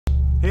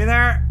Hey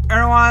there,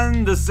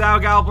 everyone, this is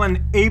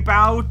Goblin Ape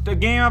Out, a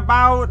game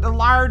about a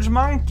large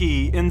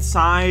monkey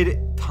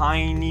inside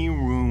tiny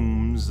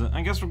rooms.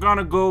 I guess we're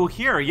gonna go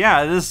here.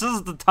 Yeah, this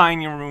is the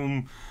tiny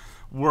room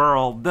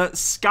world. The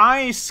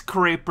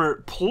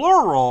skyscraper,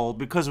 plural,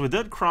 because we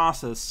did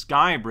cross a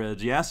sky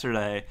bridge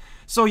yesterday.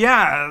 So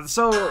yeah,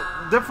 so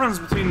difference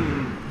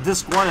between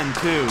disc 1 and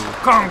 2,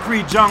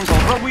 concrete jungle,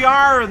 but we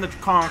are in the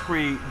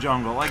concrete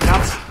jungle. Like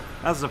that's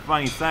the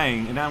funny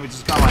thing. And then we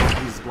just got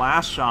like these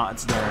blast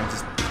shots there and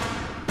just,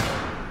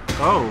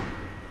 oh,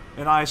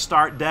 and I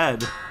start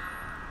dead.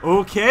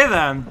 Okay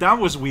then, that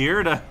was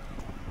weird.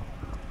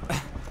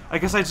 I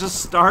guess I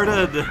just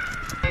started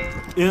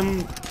in,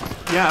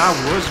 yeah,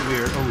 that was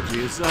weird. Oh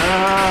jeez,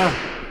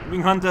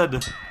 being hunted.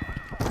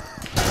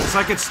 It's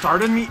like it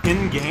started me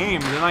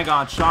in-game, then I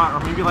got shot,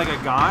 or maybe like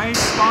a guy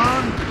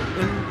spawned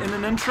in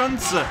an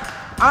entrance.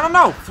 I don't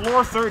know.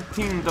 Floor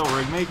 13 though,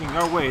 we're making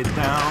our way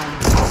down.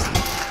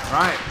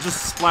 Alright,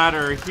 just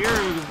splatter here.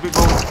 Big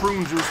old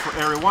prune juice for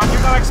everyone.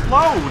 You're gonna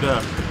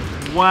explode!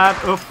 What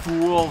a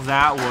fool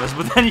that was.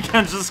 But then you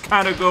can just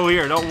kind of go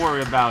here, don't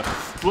worry about it.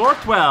 Floor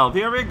 12,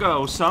 here we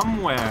go,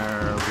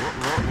 somewhere.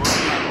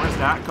 Where's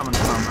that coming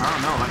from? I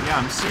don't know. Like, yeah,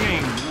 I'm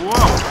seeing.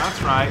 Whoa, that's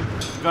right.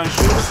 Gonna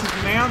shoot this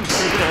man?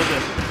 Sure did.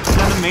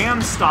 Then the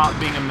man stopped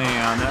being a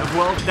man.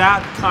 Well,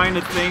 that kind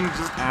of thing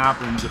just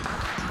happened.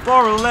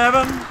 Floor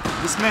 11,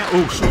 this man.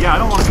 Oh, shit, yeah, I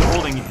don't want to be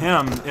holding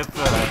him if,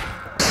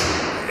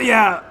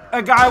 yeah,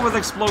 a guy with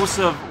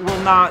explosive will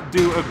not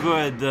do a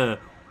good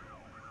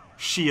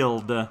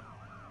shield. Look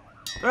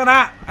at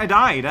that! I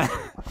died.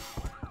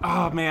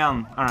 Oh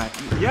man! All right.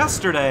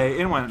 Yesterday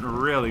it went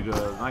really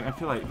good. Like I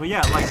feel like, but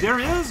yeah, like there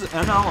is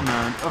an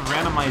element of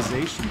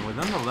randomization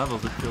within the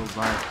levels. It feels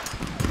like.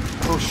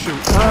 Oh shoot!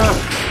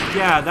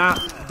 Yeah, that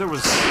there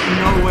was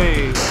no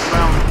way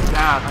around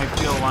that. I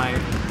feel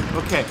like.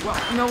 Okay. Well,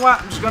 you know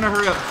what? I'm just gonna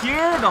hurry up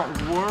here. Don't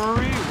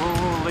worry.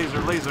 Whoa,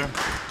 laser.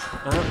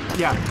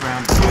 Yeah,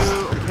 round 2,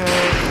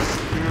 okay.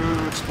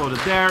 You exploded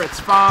there, it's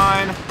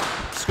fine.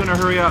 Just gonna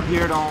hurry up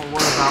here, don't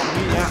worry about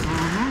me.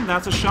 Yeah,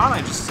 that's a shot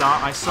I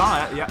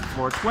saw it. Yeah,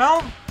 floor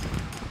 12.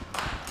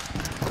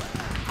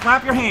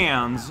 Clap your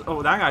hands.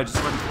 Oh, that guy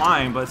just went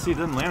flying, but see, it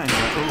didn't land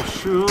anywhere. Oh,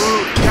 shoot.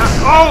 Yeah.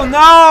 Oh,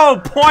 no!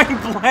 Point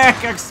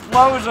blank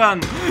explosion!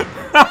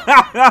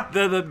 That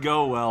didn't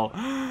go well.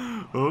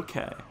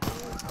 Okay.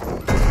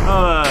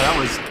 That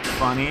was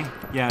funny.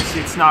 Yeah,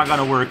 see, it's not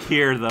gonna work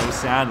here, though,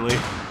 sadly.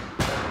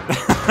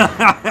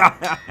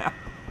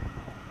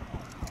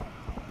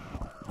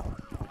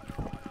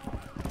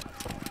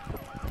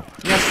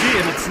 Yeah, see,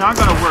 and it's not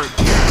gonna work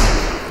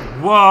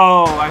here.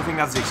 Whoa, I think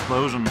that's the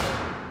explosion.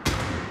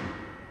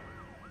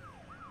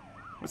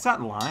 What's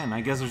that line?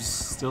 I guess there's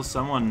still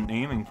someone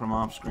aiming from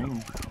off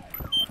screen.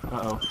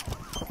 Uh-oh.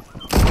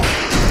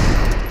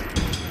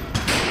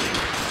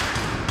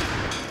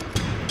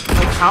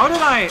 Like, how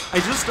did I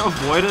just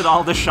avoided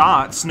all the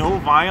shots. No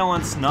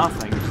violence,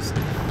 nothing. Just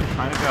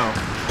trying to go.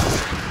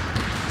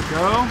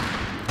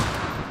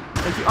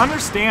 Like, you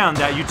understand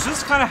that you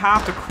just kind of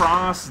have to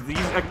cross these,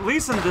 at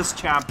least in this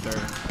chapter,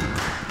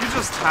 you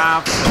just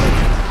have to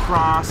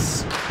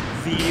cross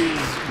these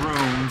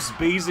rooms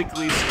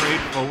basically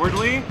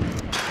straightforwardly,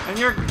 and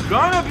you're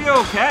gonna be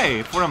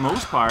okay for the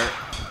most part.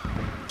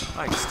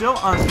 Like, still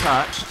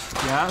untouched,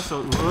 yeah,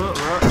 so,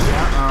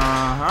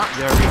 yeah,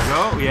 there we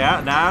go, yeah,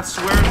 that's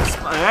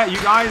where,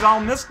 you guys all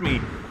missed me.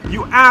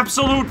 You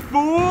absolute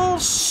fool!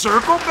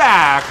 Circle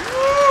back!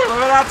 Woo,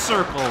 look at that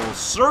circle.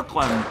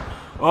 Circling.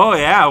 Oh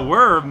yeah,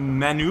 we're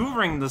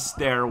maneuvering the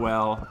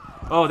stairwell.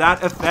 Oh,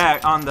 that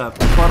effect on the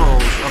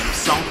puddles of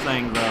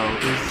something, though,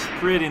 is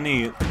pretty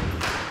neat.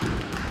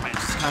 I'm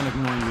just kind of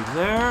ignoring you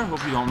there.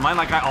 Hope you don't mind.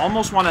 Like, I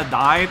almost want to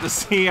die to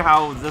see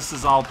how this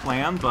is all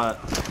planned,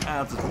 but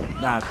that's a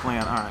bad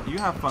plan. Alright, you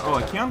have fun. Oh,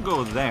 I can't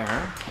go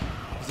there.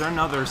 Is there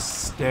another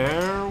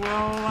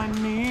stairwell, I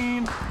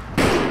mean?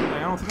 I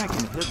don't think I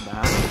can hit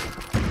that.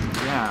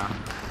 Yeah,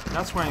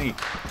 that's what I need.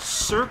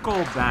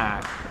 Circle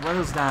back. What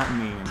does that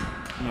mean?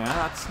 Yeah,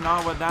 that's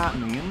not what that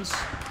means.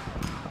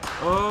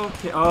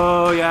 Okay.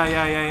 Oh,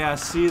 yeah.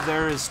 See,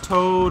 there is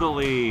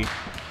totally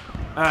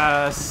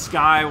a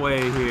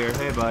skyway here.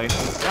 Hey, buddy.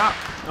 Yeah.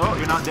 Oh,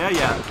 you're not dead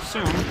yet.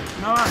 Soon.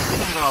 No, I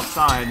can go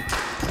outside.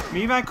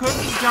 Maybe I could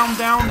jump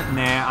down?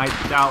 Nah, I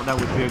doubt that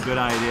would be a good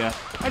idea.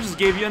 I just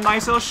gave you a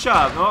nice little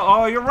shove.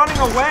 Oh, you're running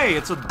away.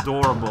 It's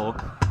adorable.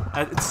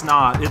 It's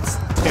not. It's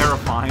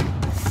terrifying.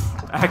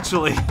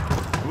 Actually.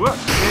 Whoop.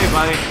 Hey,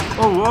 buddy.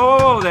 Oh,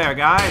 whoa there,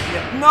 guy.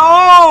 Yeah.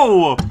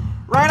 No!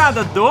 Right out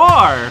the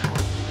door!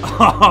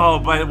 Oh,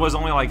 but it was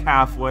only like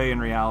halfway in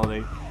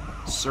reality.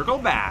 Circle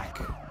back.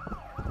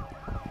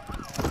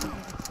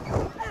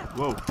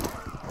 Whoa.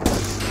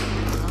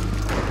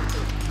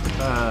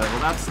 Well,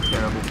 that's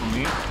terrible for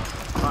me.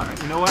 Alright,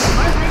 you know what? Can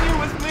I bring you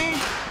with me?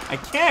 I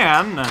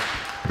can.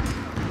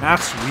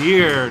 That's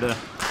weird. It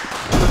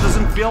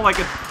doesn't feel like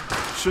it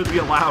should be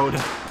allowed.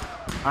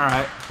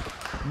 Alright.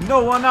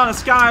 No one on the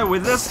sky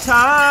with this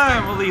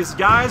time! Well, these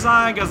guys,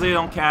 I guess they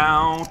don't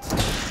count.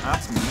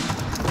 That's me.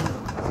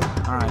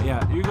 Alright,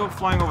 yeah, you go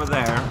flying over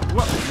there.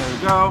 Whoop, there we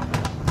go.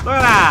 Look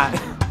at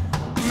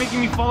that. You're making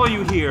me follow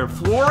you here.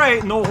 Floor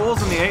 8, no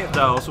holes in the 8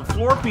 though. So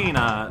floor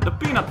peanut, the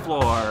peanut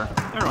floor.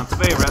 Everyone's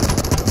favorite.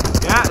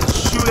 Yeah,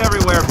 shoot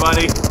everywhere,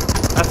 buddy.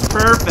 That's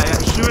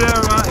perfect. Shoot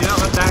everyone. You know,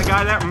 that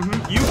guy there.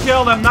 You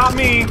killed him, not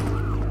me.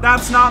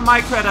 That's not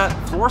my credit.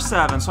 Floor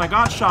 7. So I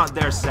got shot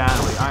there,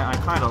 sadly. I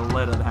kind of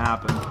let it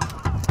happen.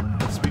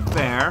 Let's be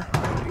fair.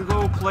 You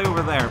go play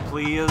over there,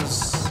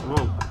 please.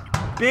 Whoa.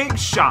 Big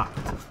shot.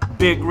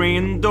 Big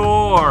green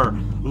door.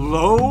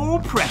 Low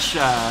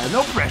pressure.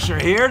 No pressure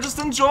here. Just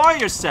enjoy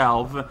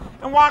yourself.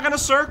 And walk in a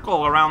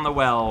circle around the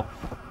well.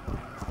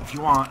 If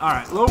you want.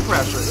 Alright, low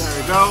pressure.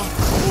 There we go.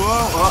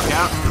 Whoa. Oh,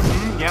 yeah.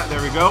 Yeah,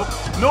 there we go.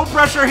 No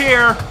pressure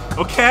here.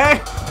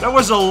 Okay? That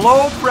was a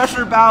low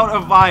pressure bout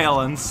of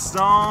violence.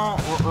 So.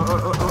 There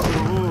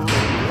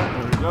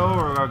we go.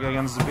 We're going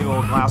against the big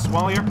old glass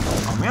wall here.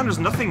 Oh man, there's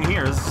nothing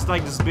here. This is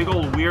like this big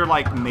old weird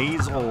like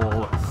maze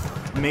hole.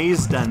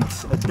 Maze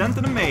dent. A dent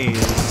in a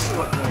maze.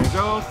 There you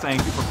go.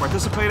 Thank you for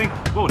participating.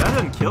 Whoa, that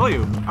didn't kill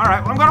you.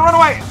 Alright, well, I'm gonna run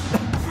away.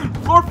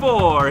 Floor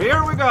 4.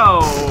 Here we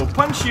go.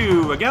 Punch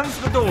you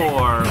against the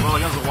door. Well,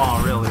 against the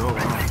wall, really. Oh,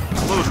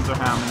 explosions are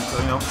happening, so,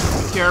 you know,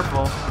 be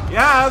careful.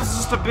 Yeah, this is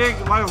just a big,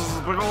 like,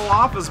 big old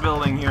office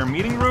building here.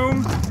 Meeting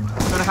room.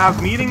 Gonna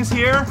have meetings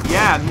here.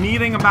 Yeah,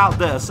 meeting about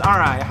this.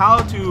 Alright, how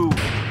to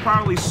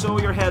probably sew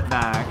your head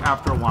back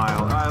after a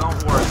while.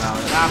 Don't worry about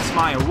it. That's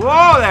mine.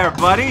 Whoa there,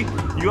 buddy.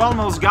 You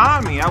almost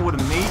got me. I would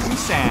have made you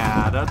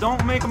sad.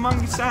 Don't make a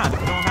monkey sad if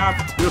you don't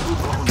have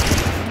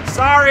to.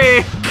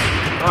 Sorry.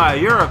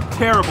 You're a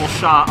terrible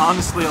shot.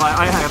 Honestly, like,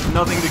 I have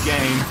nothing to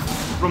gain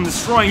from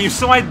destroying you,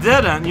 so I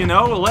didn't, you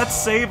know? Let's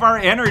save our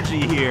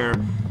energy here.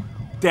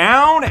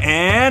 Down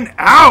and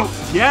out.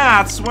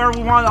 Yeah, that's where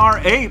we want our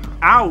ape.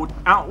 Out.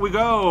 Out we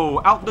go.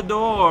 Out the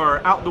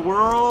door. Out the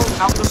world.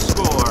 Out the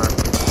score.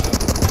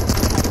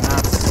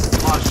 That's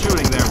a lot of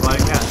shooting there,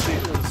 buddy. Yeah,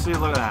 see,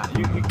 look at that.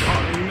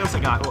 You miss a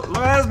guy. Look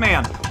at this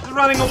man. He's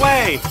running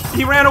away.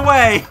 He ran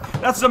away.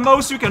 That's the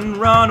most you can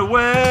run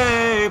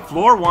away.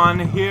 Floor 1.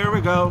 Here we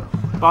go.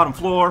 Bottom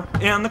floor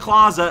in the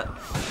closet.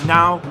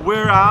 Now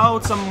we're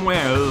out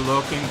somewhere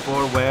looking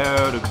for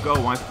where to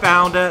go. I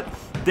found it.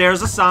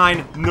 There's a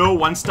sign. No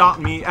one stopped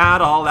me at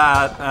all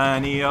at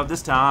any of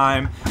this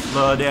time.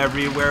 Blood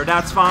everywhere.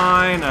 That's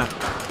fine.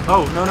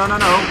 Oh, no.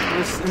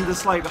 In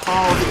this like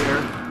hall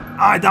here.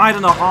 I died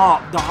in the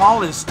hall. The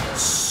hall is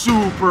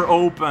super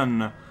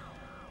open.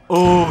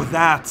 Oh,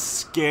 that's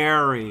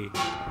scary.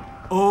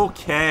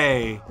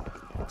 Okay.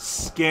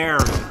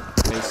 Scary.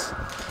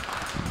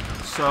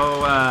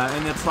 So,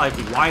 and it's like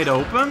wide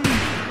open?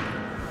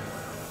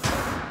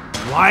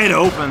 Wide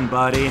open,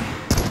 buddy.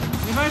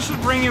 Maybe I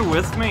should bring you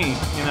with me,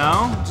 you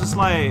know? Just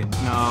like,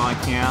 no, I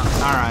can't.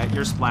 Alright,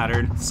 you're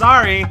splattered.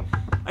 Sorry!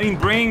 I mean,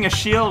 bringing a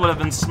shield would have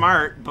been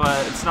smart,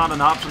 but it's not an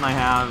option I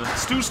have.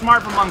 It's too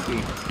smart for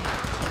Monkey.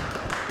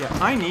 Yeah,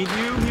 I need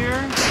you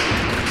here.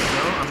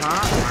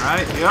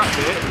 Alright, yeah.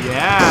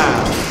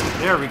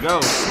 There we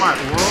go. Smart.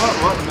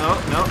 Whoa, no.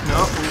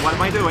 Ooh, what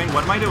am I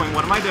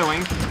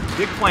doing?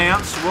 Big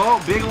plants. Whoa,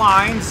 big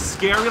lines.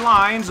 Scary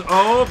lines.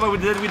 Oh, but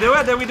did we do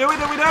it? Did we do it?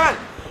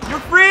 You're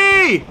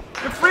free!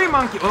 You're free,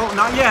 Monkey. Oh,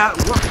 not yet.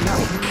 Whoa, no.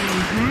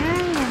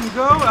 There we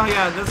go. Oh,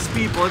 yeah, that's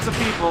people. It's a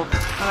people.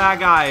 That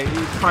guy,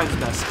 he tried his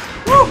best.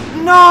 Woo!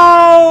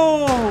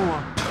 No!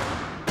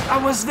 I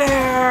was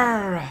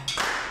there!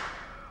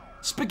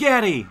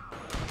 Spaghetti!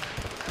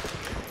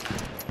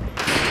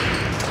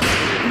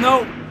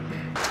 Nope.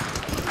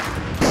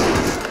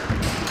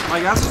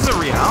 Like, that's just the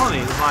reality.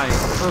 It's like,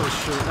 oh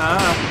shit.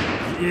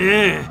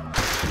 Yeah.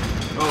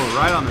 Oh,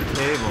 right on the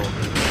table.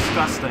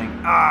 Disgusting.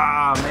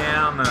 Ah,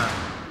 man.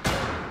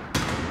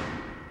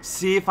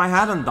 See, if I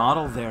hadn't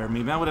dawdled there,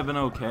 maybe I would have been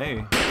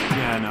okay.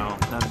 Yeah, no.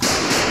 That's.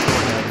 Go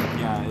ahead.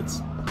 Yeah,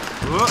 it's.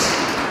 Oh,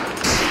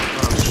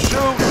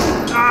 shoot.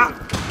 Ah.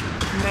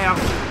 Now.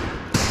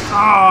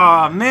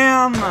 Ah,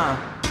 man.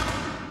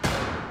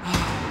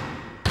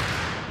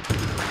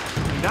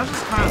 That's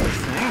just kind of the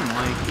thing,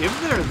 like, if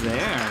they're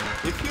there,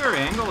 if your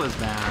angle is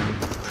bad,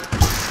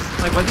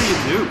 like, what do you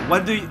do?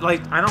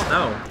 Like, I don't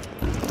know.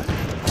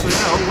 So, you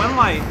know, when,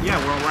 like, yeah,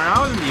 we're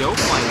out in the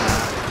open like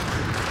that,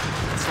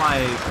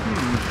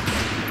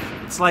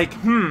 it's like,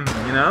 you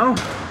know?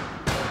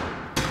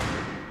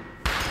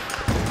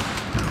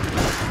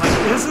 Like,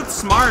 is it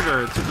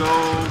smarter to go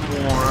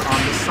more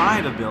on the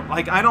side of build?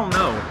 Like, I don't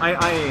know. I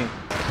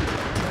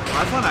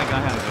thought that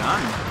guy had a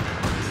gun.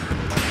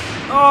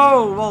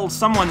 Oh, well,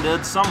 someone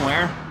did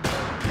somewhere.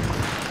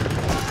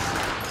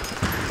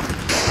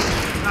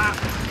 Ah,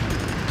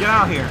 get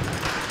out here.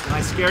 Did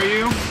I scare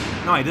you?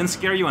 No, I didn't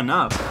scare you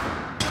enough.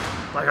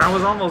 Like, I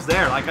was almost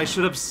there. Like, I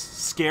should have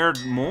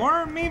scared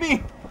more,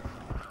 maybe?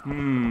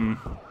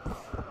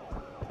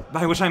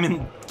 By which I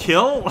mean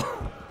kill?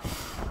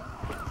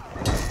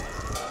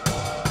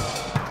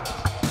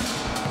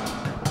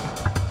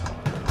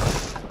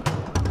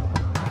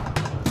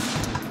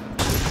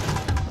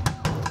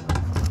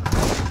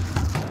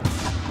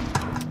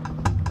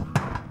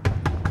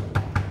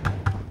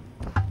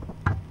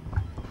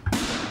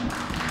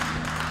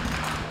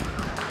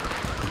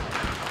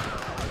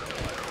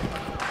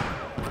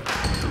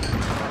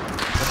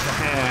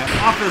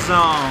 his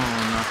own.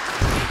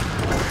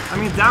 I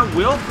mean, that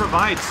will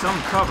provide some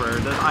cover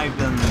that I've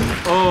been,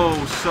 oh,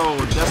 so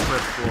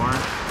desperate for.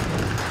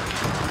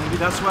 Maybe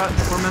that's what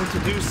we're meant to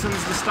do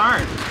since the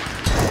start.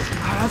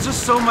 That's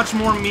just so much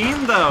more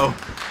mean, though.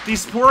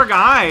 These poor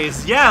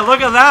guys. Yeah,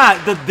 look at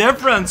that. The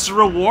difference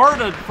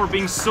rewarded for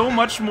being so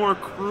much more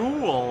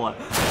cruel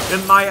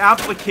in my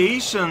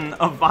application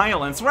of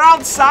violence. We're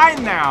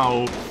outside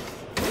now.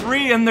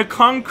 Free in the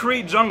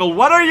concrete jungle.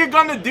 What are you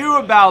gonna do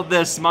about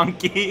this,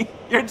 monkey?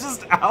 You're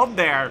just out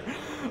there.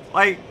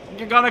 Like,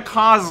 you're gonna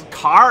cause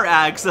car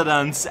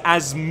accidents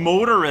as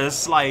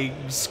motorists, like,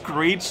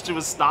 screech to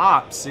a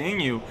stop seeing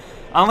you.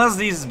 Unless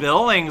these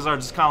buildings are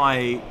just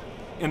kind of like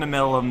in the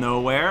middle of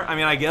nowhere. I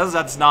mean, I guess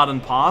that's not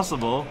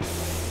impossible.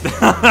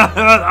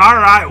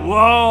 Alright,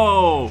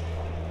 whoa!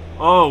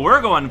 Oh,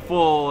 we're going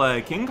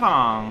full King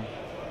Kong.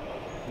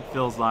 It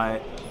feels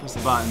like. Press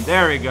the button.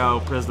 There we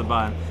go. Press the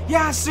button.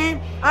 Yeah, see?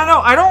 I know.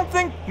 I don't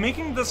think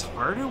making this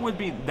harder would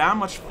be that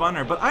much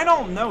funner, but I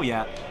don't know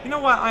yet. You know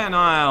what? I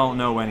don't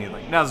know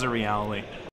anything. That's the reality.